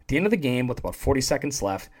at the end of the game, with about 40 seconds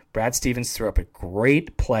left, Brad Stevens threw up a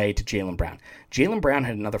great play to Jaylen Brown. Jaylen Brown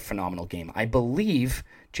had another phenomenal game. I believe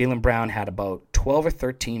Jaylen Brown had about 12 or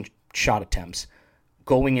 13 shot attempts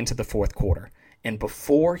going into the fourth quarter. And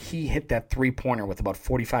before he hit that 3-pointer with about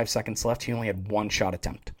 45 seconds left, he only had 1 shot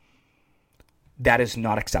attempt. That is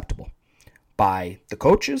not acceptable by the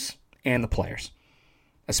coaches and the players,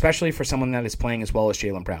 especially for someone that is playing as well as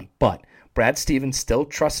Jaylen Brown. But Brad Stevens still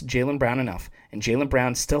trusted Jaylen Brown enough, and Jaylen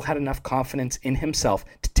Brown still had enough confidence in himself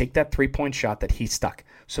to take that 3-point shot that he stuck.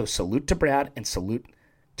 So salute to Brad and salute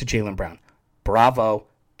to Jaylen Brown. Bravo.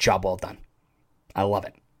 Job well done. I love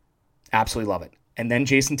it. Absolutely love it. And then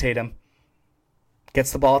Jason Tatum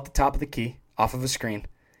gets the ball at the top of the key off of a screen.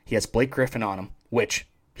 He has Blake Griffin on him, which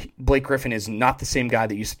Blake Griffin is not the same guy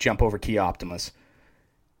that used to jump over Key Optimus.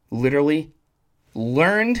 Literally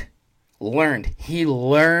learned. He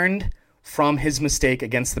learned from his mistake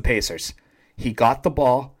against the Pacers. He got the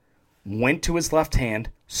ball, went to his left hand,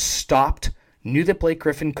 stopped, knew that Blake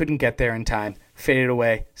Griffin couldn't get there in time, faded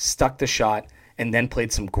away, stuck the shot, and then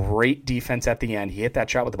played some great defense at the end. He hit that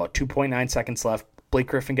shot with about 2.9 seconds left. Blake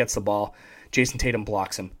Griffin gets the ball. Jason Tatum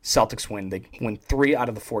blocks him. Celtics win. They win 3 out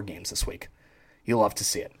of the 4 games this week. You love to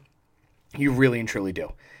see it. You really and truly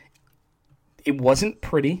do. It wasn't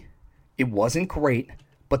pretty. It wasn't great.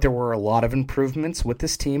 But there were a lot of improvements with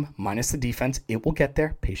this team, minus the defense. It will get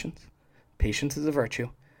there. Patience. Patience is a virtue.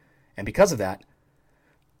 And because of that,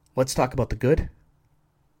 let's talk about the good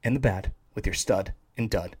and the bad with your stud and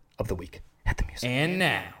dud of the week. Hit the music. And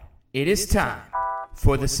now, it is time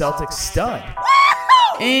for the Celtics stud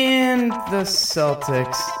and the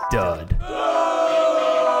Celtics dud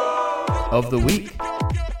of the week.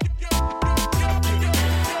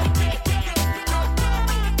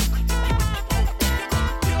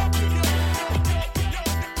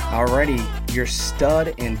 Alrighty, your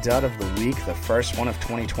stud and dud of the week, the first one of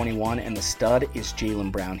 2021, and the stud is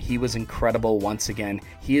Jaylen Brown. He was incredible once again.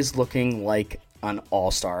 He is looking like an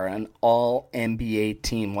all-star, an all-NBA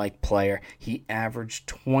team-like player. He averaged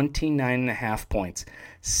 29.5 points,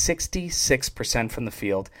 66% from the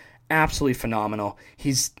field. Absolutely phenomenal.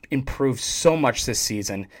 He's improved so much this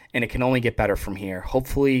season, and it can only get better from here.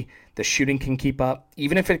 Hopefully, the shooting can keep up.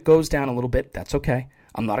 Even if it goes down a little bit, that's okay.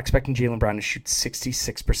 I'm not expecting Jaylen Brown to shoot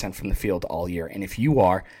 66% from the field all year. And if you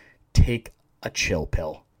are, take a chill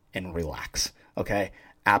pill and relax. Okay?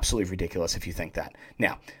 Absolutely ridiculous if you think that.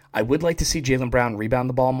 Now, I would like to see Jaylen Brown rebound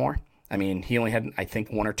the ball more. I mean, he only had, I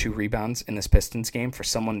think, 1 or 2 rebounds in this Pistons game. For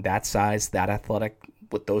someone that size, that athletic,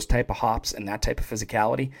 with those type of hops and that type of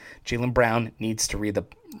physicality, Jaylen Brown needs to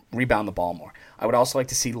rebound the ball more. I would also like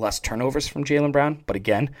to see less turnovers from Jaylen Brown, but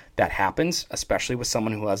again, that happens, especially with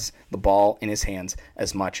someone who has the ball in his hands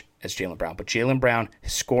as much as Jaylen Brown. But Jaylen Brown,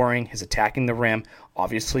 his scoring, his attacking the rim,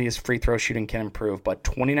 obviously his free throw shooting can improve, but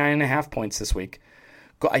 29.5 points this week.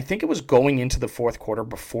 I think it was going into the fourth quarter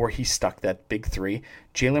before he stuck that big three,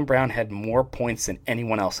 Jaylen Brown had more points than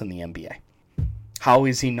anyone else in the NBA. How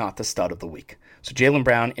is he not the stud of the week? So Jaylen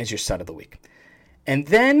Brown is your stud of the week. And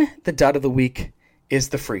then the dud of the week is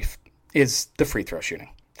the free throw shooting.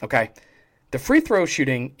 Okay? The free throw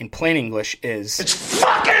shooting in plain English is... It's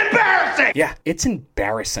fucking embarrassing! Yeah, it's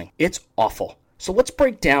embarrassing. It's awful. So let's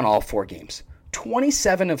break down all 4 games.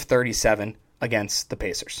 27 of 37 against the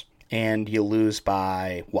Pacers. And you lose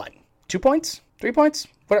by, what? 2 points? 3 points?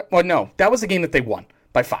 Well, no, that was the game that they won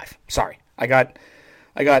by 5. Sorry. I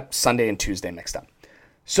got Sunday and Tuesday mixed up.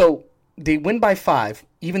 So they win by 5,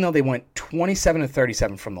 even though they went 27 of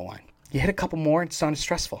 37 from the line. You hit a couple more, it's not as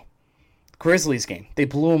stressful. Grizzlies game, they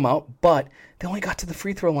blew them out, but they only got to the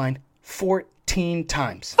free throw line 14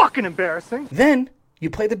 times. Fucking embarrassing. Then you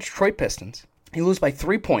play the Detroit Pistons, you lose by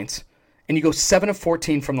 3 points, and you go 7 of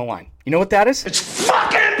 14 from the line. You know what that is? It's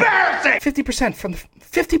fucking embarrassing! 50% from the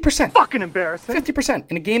 50%. Fucking embarrassing. 50%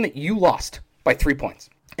 in a game that you lost by 3 points.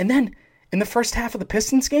 And then in the first half of the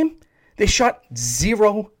Pistons game, they shot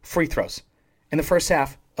 0 free throws. In the first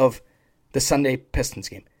half of the Sunday Pistons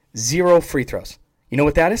game, 0 free throws. You know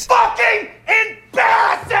what that is? Fucking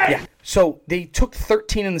embarrassing! Yeah. So they took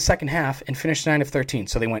 13 in the second half and finished 9 of 13.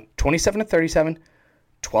 So they went 27 of 37,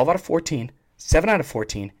 12 out of 14, 7 out of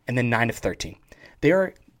 14, and then 9 of 13. They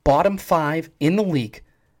are bottom 5 in the league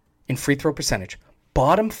in free throw percentage,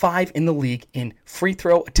 bottom 5 in the league in free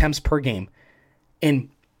throw attempts per game, and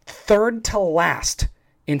third to last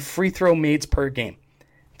in free throw mades per game.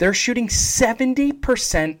 They're shooting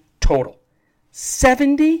 70% total.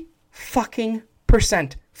 70 fucking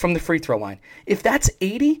percent from the free throw line. If that's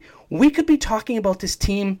 80, we could be talking about this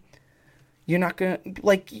team. You're not going to,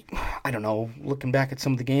 like, I don't know, looking back at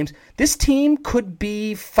some of the games, this team could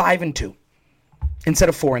be 5-2 instead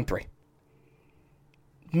of 4-3.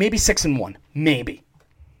 Maybe 6-1. Maybe.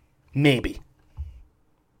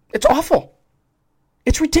 It's awful.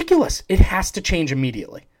 It's ridiculous. It has to change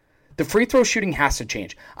immediately. The free throw shooting has to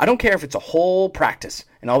change. I don't care if it's a whole practice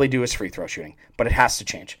and all they do is free throw shooting, but it has to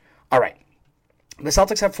change. All right. The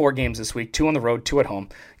Celtics have 4 games this week, 2 on the road, 2 at home.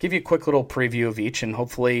 Give you a quick little preview of each, and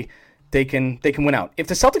hopefully they can win out. If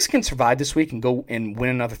the Celtics can survive this week and go and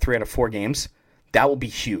win another 3 out of 4 games, that will be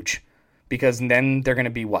huge, because then they're going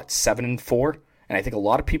to be, 7-4? And I think a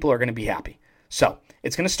lot of people are going to be happy. So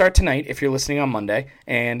it's going to start tonight if you're listening on Monday,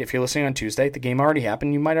 and if you're listening on Tuesday, the game already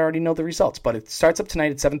happened. You might already know the results, but it starts up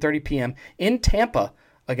tonight at 7:30 p.m. in Tampa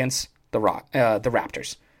against the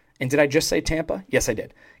Raptors. And did I just say Tampa? Yes, I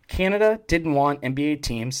did. Canada didn't want NBA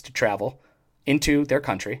teams to travel into their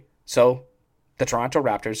country, so the Toronto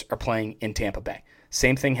Raptors are playing in Tampa Bay.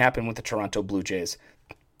 Same thing happened with the Toronto Blue Jays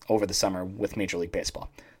over the summer with Major League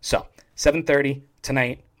Baseball. So 7:30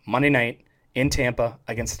 tonight, Monday night, in Tampa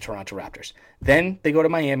against the Toronto Raptors. Then they go to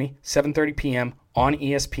Miami, 7:30 p.m. on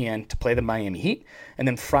ESPN to play the Miami Heat. And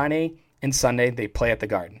then Friday and Sunday, they play at the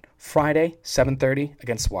Garden. Friday, 7:30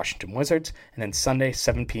 against the Washington Wizards. And then Sunday,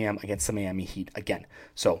 7 p.m. against the Miami Heat again.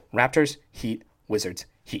 So Raptors, Heat, Wizards,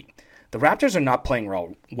 Heat. The Raptors are not playing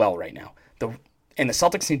well right now. And the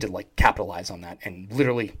Celtics need to capitalize on that and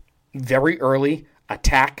literally very early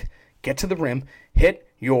attack, get to the rim, hit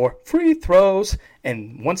your free throws,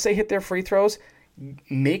 and once they hit their free throws,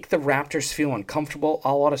 make the Raptors feel uncomfortable,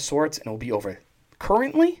 all out of sorts, and it'll be over.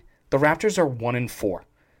 Currently, the Raptors are 1-4.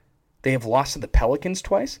 They have lost to the Pelicans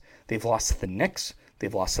twice. They've lost to the Knicks.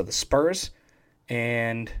 They've lost to the Spurs.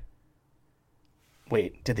 And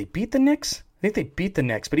wait, did they beat the Knicks? I think they beat the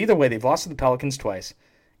Knicks, but either way, they've lost to the Pelicans twice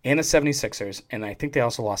and the 76ers, and I think they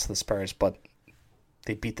also lost to the Spurs, but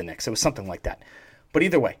they beat the Knicks. It was something like that. But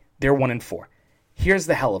either way, they're 1-4. Here's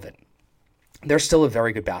the hell of it. They're still a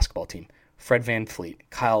very good basketball team. Fred VanVleet,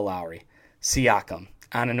 Kyle Lowry, Siakam,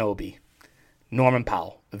 Anunoby, Norman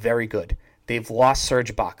Powell, very good. They've lost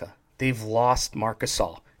Serge Ibaka. They've lost Marc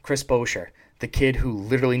Gasol, Chris Boucher, the kid who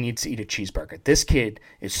literally needs to eat a cheeseburger. This kid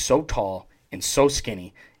is so tall and so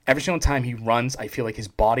skinny. Every single time he runs, I feel like his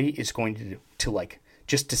body is going to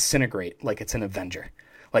just disintegrate like it's an Avenger.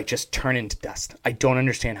 Just turn into dust. I don't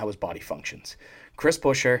understand how his body functions. Chris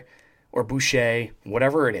Boucher, or Boucher,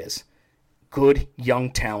 whatever it is, good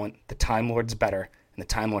young talent. The Time Lord's better, and the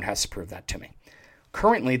Time Lord has to prove that to me.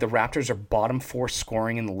 Currently, the Raptors are bottom 4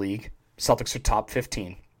 scoring in the league. Celtics are top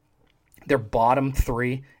 15. They're bottom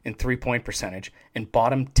 3 in three-point percentage and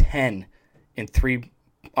bottom 10 in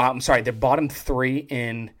they're bottom 3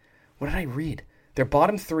 in, what did I read? They're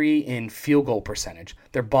bottom 3 in field goal percentage.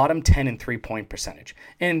 They're bottom 10 in three-point percentage.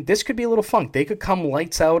 And this could be a little fun. They could come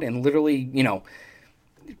lights out and literally,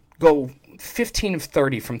 go 15 of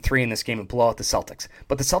 30 from 3 in this game and blow out the Celtics.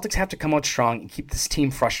 But the Celtics have to come out strong and keep this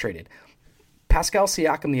team frustrated. Pascal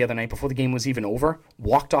Siakam the other night, before the game was even over,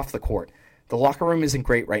 walked off the court. The locker room isn't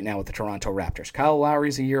great right now with the Toronto Raptors. Kyle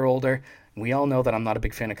Lowry's a year older. We all know that I'm not a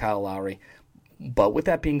big fan of Kyle Lowry. But with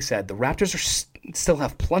that being said, the Raptors still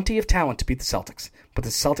have plenty of talent to beat the Celtics. But the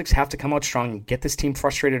Celtics have to come out strong and get this team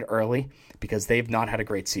frustrated early because they've not had a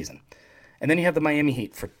great season. And then you have the Miami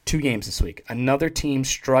Heat for 2 games this week. Another team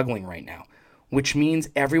struggling right now, which means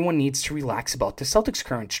everyone needs to relax about the Celtics'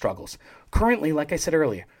 current struggles. Currently, like I said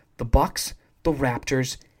earlier, the Bucks, the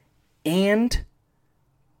Raptors, and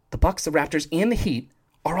the Heat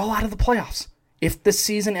are all out of the playoffs if the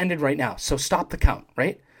season ended right now. So stop the count,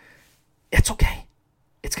 right? It's okay.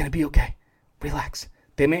 It's going to be okay. Relax.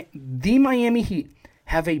 The Miami Heat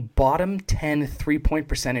have a bottom 10 3-point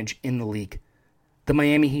percentage in the league. The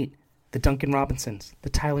Miami Heat, the Duncan Robinsons, the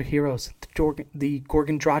Tyler Heroes, the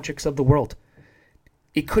Gorgon Dragics of the world.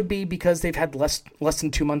 It could be because they've had less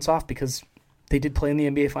than 2 months off because they did play in the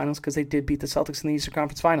NBA Finals because they did beat the Celtics in the Eastern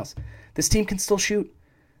Conference Finals. This team can still shoot.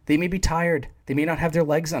 They may be tired. They may not have their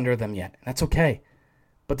legs under them yet. That's okay.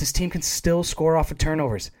 But this team can still score off of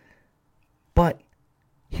turnovers. But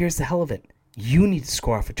here's the hell of it. You need to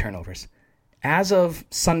score off of turnovers. As of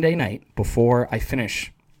Sunday night, before I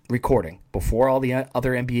finish recording, before all the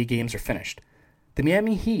other NBA games are finished, the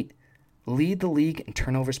Miami Heat lead the league in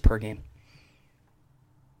turnovers per game.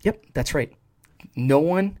 Yep, that's right. No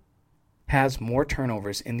one has more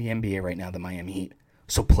turnovers in the NBA right now than Miami Heat.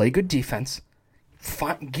 So play good defense.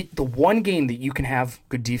 Get the one game that you can have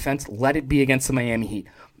good defense, let it be against the Miami Heat.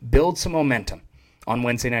 Build some momentum on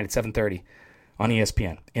Wednesday night at 7:30 on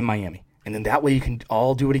ESPN in Miami. And then that way you can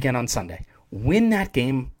all do it again on Sunday. Win that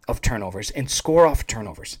game of turnovers and score off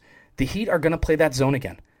turnovers. The Heat are going to play that zone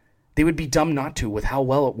again. They would be dumb not to with how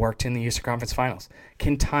well it worked in the Eastern Conference Finals.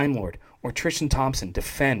 Can Time Lord or Tristan Thompson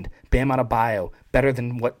defend Bam Adebayo better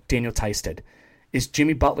than what Daniel Tice did? Is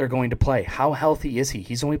Jimmy Butler going to play? How healthy is he?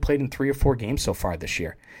 He's only played in 3 or 4 games so far this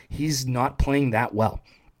year. He's not playing that well.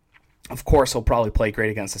 Of course, he'll probably play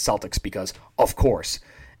great against the Celtics because, of course.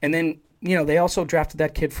 And then, they also drafted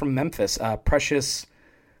that kid from Memphis, Precious.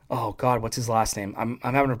 Oh God, what's his last name? I'm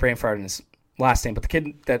having a brain fart in his last name, but the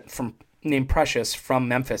kid named Precious from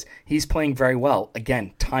Memphis, he's playing very well.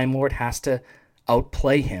 Again, Time Lord has to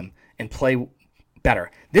outplay him and play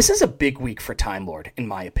better. This is a big week for Time Lord, in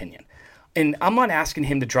my opinion. And I'm not asking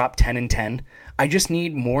him to drop 10 and 10. I just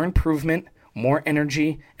need more improvement, more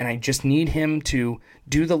energy, and I just need him to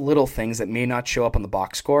do the little things that may not show up on the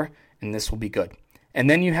box score, and this will be good. And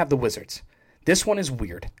then you have the Wizards. This one is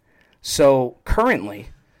weird. So currently,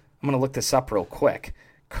 I'm going to look this up real quick.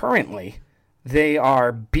 Currently, they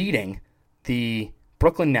are beating the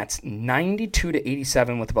Brooklyn Nets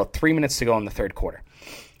 92-87 with about 3 minutes to go in the third quarter.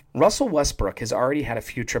 Russell Westbrook has already had a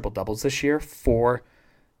few triple-doubles this year for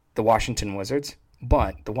the Washington Wizards,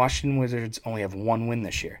 but the Washington Wizards only have 1 win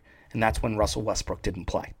this year, and that's when Russell Westbrook didn't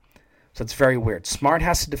play. So it's very weird. Smart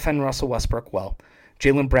has to defend Russell Westbrook well.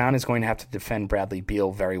 Jaylen Brown is going to have to defend Bradley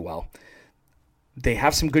Beal very well. They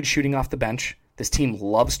have some good shooting off the bench. This team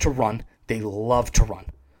loves to run. They love to run.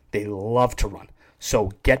 They love to run.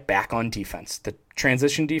 So get back on defense. The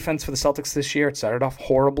transition defense for the Celtics this year, it started off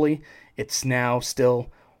horribly. It's now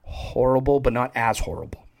still horrible, but not as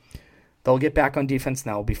horrible. They'll get back on defense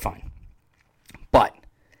and that will be fine. But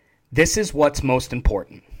this is what's most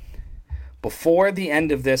important. Before the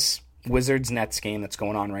end of this Wizards-Nets game that's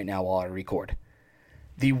going on right now while I record,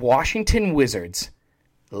 the Washington Wizards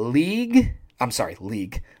lead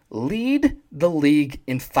the league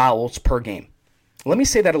in fouls per game. Let me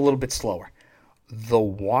say that a little bit slower. The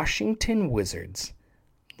Washington Wizards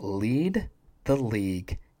lead the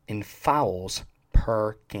league in fouls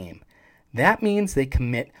per game. That means they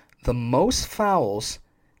commit the most fouls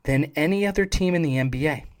than any other team in the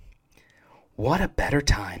NBA. What a better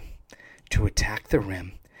time to attack the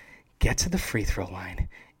rim, get to the free throw line,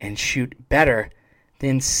 and shoot better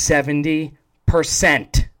than 70%.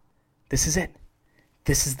 This is it.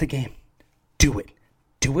 This is the game. Do it.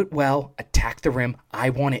 Do it well. Attack the rim.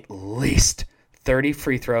 I want at least 30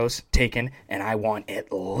 free throws taken, and I want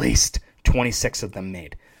at least 26 of them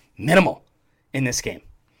made. Minimal in this game.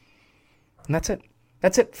 And that's it.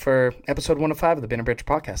 That's it for episode 105 of the Banner Banter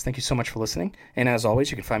Podcast. Thank you so much for listening. And as always,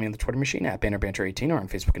 you can find me on the Twitter machine at BannerBanter18 or on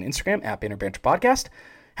Facebook and Instagram at Banner Banter Podcast.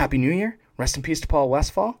 Happy New Year. Rest in peace to Paul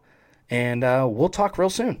Westphal. And we'll talk real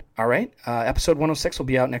soon. All right. Episode 106 will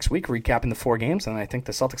be out next week, recapping the 4 games. And I think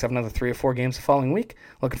the Celtics have another 3 or 4 games the following week.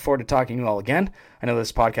 Looking forward to talking to you all again. I know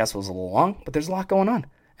this podcast was a little long, but there's a lot going on.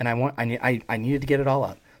 And I needed to get it all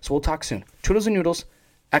out. So we'll talk soon. Toodles and noodles.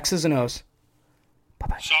 X's and O's.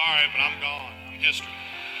 Bye-bye. Sorry, but I'm gone. I'm history.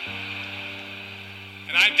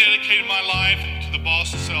 And I dedicated my life to the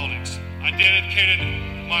Boston Celtics. I dedicated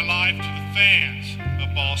my life to the fans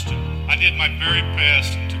of Boston. I did my very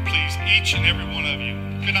best to please each and every one of you.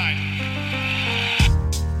 Good night.